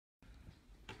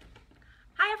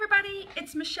everybody,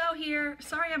 it's Michelle here.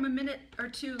 Sorry I'm a minute or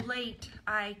two late.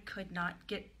 I could not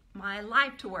get my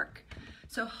live to work.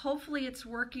 So hopefully it's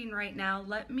working right now.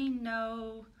 Let me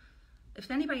know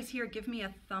if anybody's here. Give me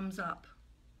a thumbs up.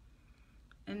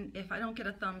 And if I don't get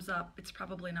a thumbs up, it's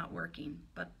probably not working.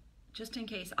 But just in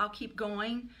case, I'll keep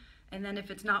going. And then if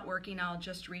it's not working, I'll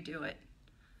just redo it.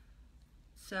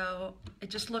 So it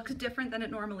just looks different than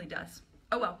it normally does.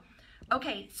 Oh well.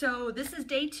 Okay, so this is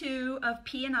day 2 of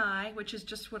P&I, which is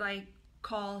just what I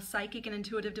call psychic and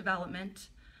intuitive development.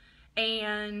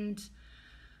 And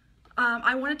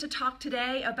I wanted to talk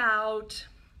today about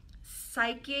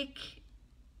psychic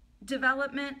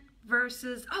development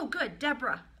versus, oh good,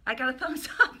 Deborah, I got a thumbs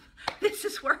up. This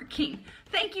is working.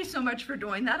 Thank you so much for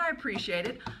doing that. I appreciate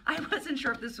it. I wasn't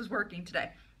sure if this was working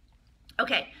today.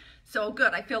 Okay, so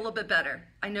good, I feel a little bit better.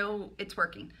 I know it's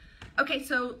working. Okay,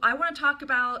 so I want to talk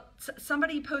about,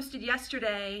 somebody posted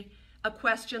yesterday a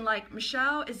question like,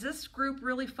 Michelle, is this group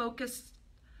really focused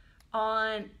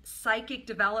on psychic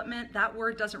development? That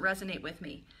word doesn't resonate with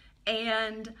me.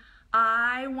 And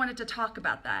I wanted to talk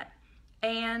about that.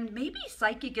 And maybe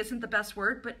psychic isn't the best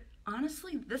word, but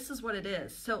honestly, this is what it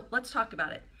is. So let's talk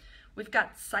about it. We've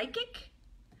got psychic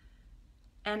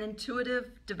and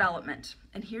intuitive development.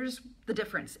 And here's the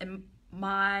difference in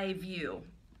my view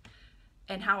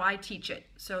and how I teach it.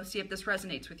 So see if this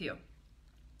resonates with you.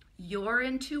 Your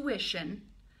intuition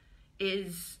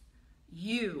is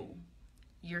you,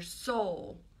 your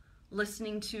soul,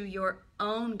 listening to your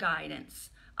own guidance,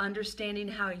 understanding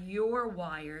how you're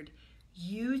wired,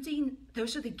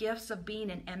 those are the gifts of being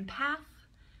an empath,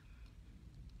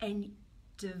 and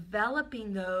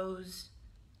developing those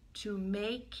to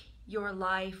make your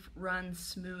life run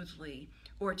smoothly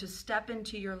or to step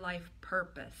into your life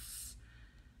purpose.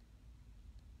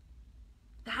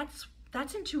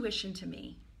 That's intuition to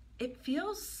me. It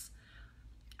feels,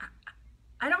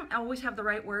 I don't always have the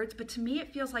right words, but to me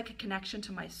it feels like a connection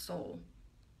to my soul.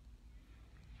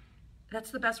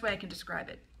 That's the best way I can describe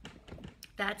it.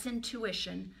 That's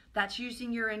intuition. That's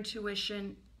using your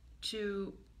intuition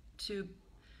to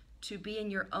be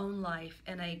in your own life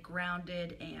in a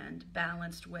grounded and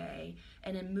balanced way,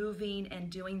 and in moving and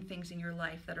doing things in your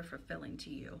life that are fulfilling to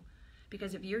you.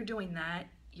 Because if you're doing that,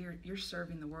 you're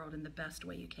serving the world in the best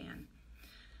way you can.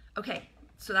 Okay,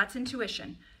 so that's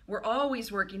intuition. We're always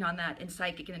working on that in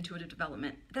psychic and intuitive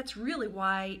development. That's really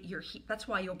why that's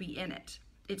why you'll be in it.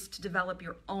 It's to develop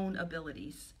your own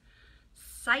abilities.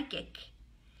 Psychic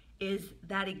is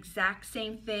that exact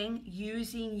same thing,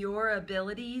 using your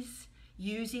abilities,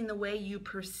 using the way you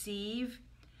perceive,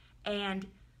 and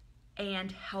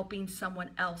helping someone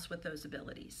else with those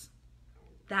abilities.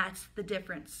 That's the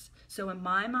difference. So in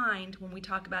my mind, when we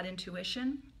talk about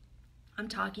intuition, I'm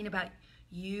talking about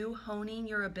you honing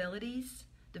your abilities,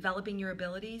 developing your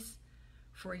abilities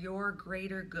for your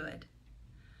greater good.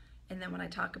 And then when I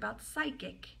talk about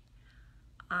psychic,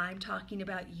 I'm talking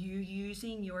about you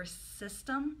using your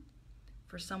system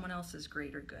for someone else's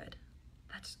greater good.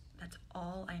 That's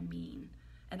all I mean.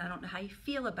 And I don't know how you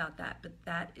feel about that, but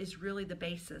that is really the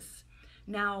basis.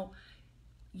 Now,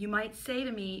 you might say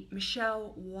to me,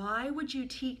 Michelle, why would you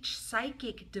teach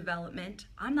psychic development?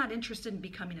 I'm not interested in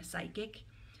becoming a psychic.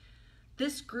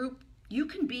 This group, you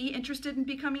can be interested in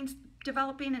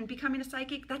developing and becoming a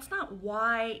psychic. That's not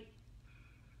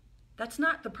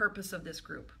the purpose of this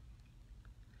group.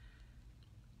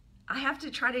 I have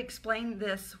to try to explain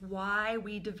this, why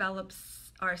we develop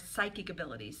our psychic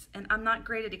abilities. And I'm not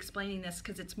great at explaining this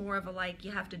because it's more of a like,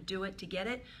 you have to do it to get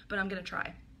it, but I'm going to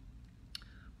try.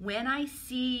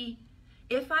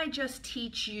 If I just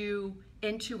teach you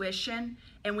intuition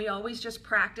and we always just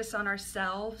practice on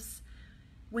ourselves,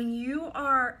 when you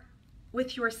are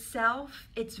with yourself,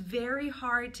 it's very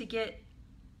hard to get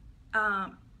a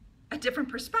different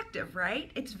perspective, right?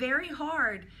 It's very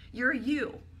hard. You're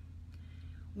you.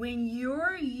 When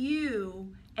you're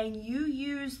you and you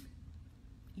use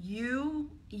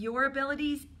your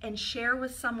abilities and share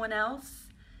with someone else,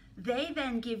 they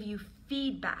then give you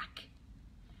feedback.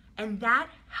 And that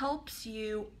helps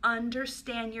you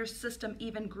understand your system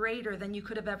even greater than you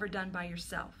could have ever done by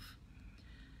yourself.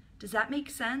 Does that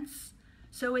make sense?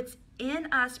 So it's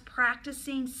in us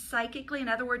practicing psychically, in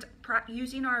other words,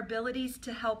 using our abilities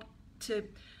to help, to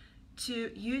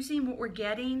using what we're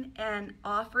getting and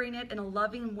offering it in a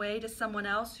loving way to someone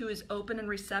else who is open and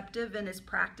receptive and is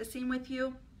practicing with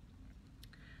you.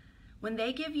 When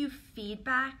they give you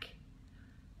feedback,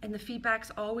 and the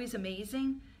feedback's always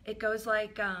amazing, it goes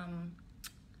like,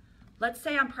 let's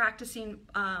say I'm practicing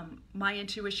my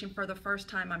intuition for the first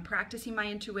time. I'm practicing my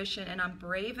intuition and I'm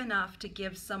brave enough to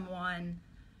give someone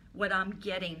what I'm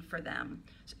getting for them.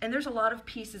 And there's a lot of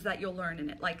pieces that you'll learn in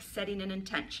it, like setting an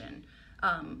intention,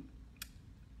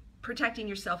 protecting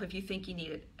yourself if you think you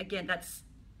need it. Again,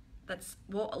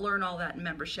 we'll learn all that in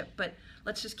membership, but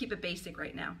let's just keep it basic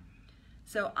right now.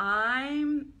 So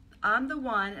I'm the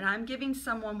one, and I'm giving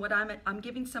someone what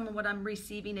I'm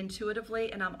receiving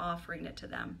intuitively, and I'm offering it to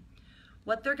them.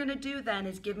 What they're going to do then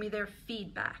is give me their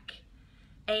feedback,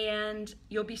 and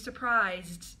you'll be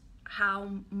surprised how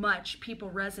much people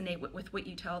resonate with what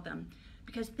you tell them.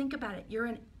 Because think about it, you're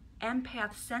an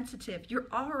empath sensitive. You're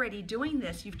already doing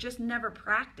this. You've just never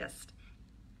practiced.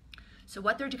 So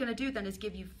what they're going to do then is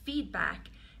give you feedback,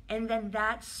 and then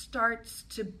that starts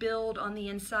to build on the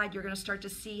inside. You're going to start to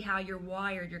see how you're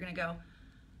wired. You're going to go,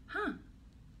 huh,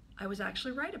 I was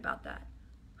actually right about that.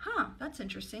 Huh, that's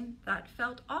interesting. That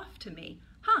felt off to me.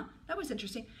 Huh, that was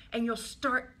interesting. And you'll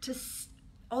start to,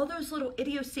 all those little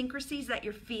idiosyncrasies that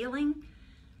you're feeling,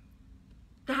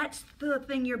 that's the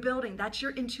thing you're building. That's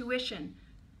your intuition.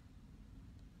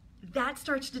 That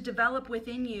starts to develop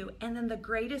within you. And then the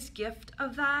greatest gift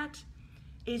of that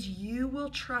is you will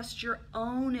trust your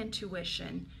own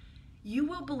intuition. You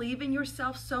will believe in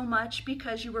yourself so much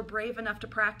because you were brave enough to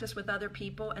practice with other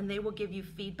people, and they will give you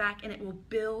feedback, and it will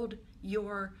build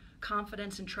your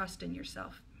confidence and trust in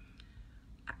yourself.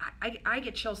 I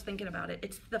get chills thinking about it.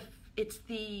 It's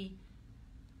the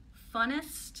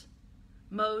funnest,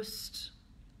 most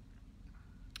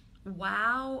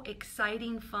wow,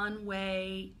 exciting, fun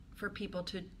way for people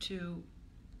to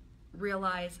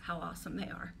realize how awesome they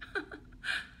are.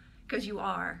 Because you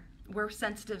are. We're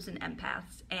sensitives and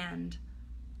empaths, and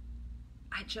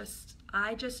I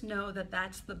just know that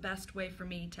that's the best way for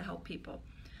me to help people.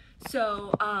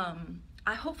 So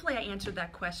hopefully I answered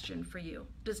that question for you.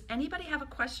 Does anybody have a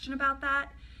question about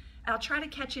that? I'll try to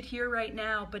catch it here right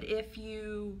now, but if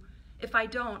I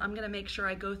don't, I'm going to make sure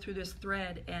I go through this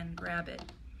thread and grab it.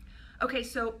 Okay,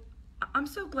 so I'm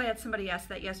so glad somebody asked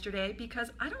that yesterday, because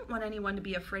I don't want anyone to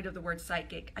be afraid of the word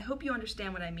psychic. I hope you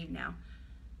understand what I mean now.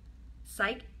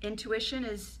 Intuition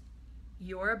is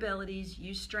your abilities,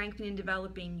 you strengthening and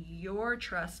developing your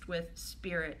trust with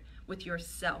spirit, with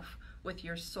yourself, with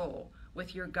your soul,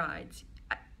 with your guides.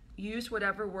 Use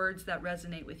whatever words that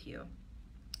resonate with you.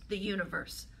 The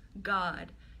universe,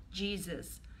 God,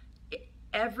 Jesus.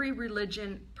 Every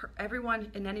religion,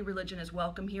 everyone in any religion is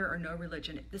welcome here, or no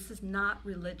religion. This is not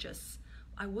religious.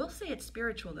 I will say it's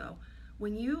spiritual though.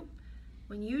 When you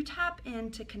tap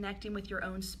into connecting with your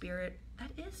own spirit,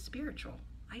 that is spiritual.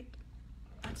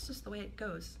 That's just the way it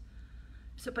goes.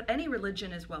 So, but any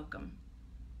religion is welcome.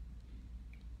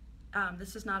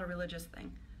 This is not a religious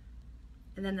thing.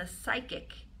 And then the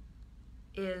psychic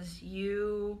is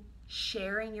you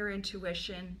sharing your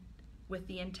intuition with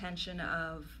the intention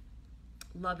of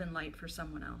love and light for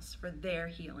someone else, for their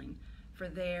healing, for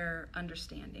their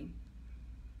understanding.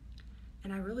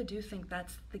 And I really do think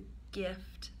that's the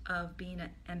gift of being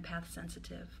an empath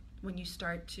sensitive. When you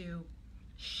start to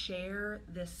share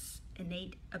this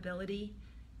innate ability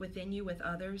within you with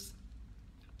others.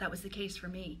 That was the case for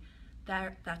me.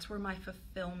 That's where my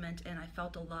fulfillment, and I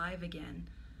felt alive again.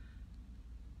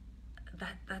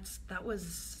 That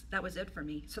was it for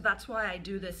me. So that's why I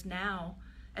do this now,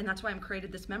 and that's why I'm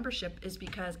created this membership, is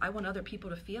because I want other people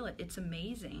to feel it. It's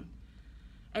amazing.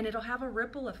 And it'll have a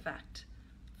ripple effect.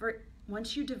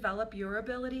 Once you develop your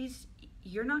abilities,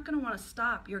 you're not going to want to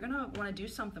stop. You're going to want to do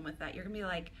something with that. You're going to be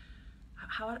like,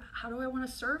 how do I want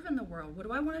to serve in the world? What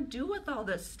do I want to do with all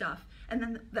this stuff?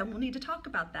 And then we'll need to talk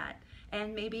about that.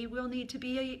 And maybe we'll need to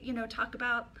be, talk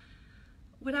about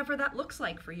whatever that looks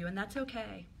like for you, and that's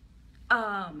okay.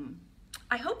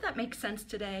 I hope that makes sense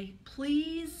today.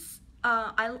 Please,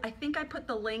 I think I put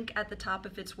the link at the top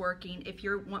if it's working, if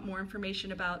you want more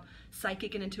information about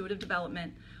psychic and intuitive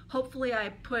development. Hopefully I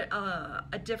put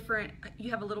you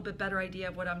have a little bit better idea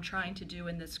of what I'm trying to do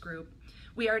in this group.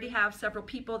 We already have several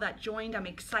people that joined. I'm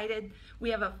excited.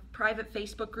 We have a private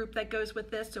Facebook group that goes with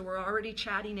this, so we're already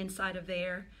chatting inside of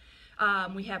there.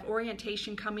 We have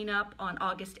orientation coming up on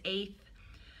August 8th.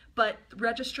 But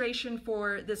registration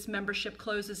for this membership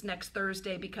closes next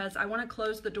Thursday, because I want to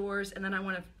close the doors, and then I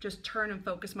want to just turn and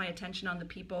focus my attention on the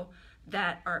people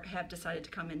that have decided to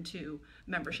come into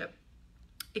membership.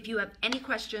 If you have any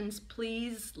questions,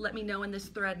 please let me know in this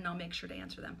thread, and I'll make sure to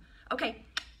answer them. Okay,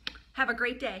 have a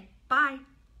great day. Bye.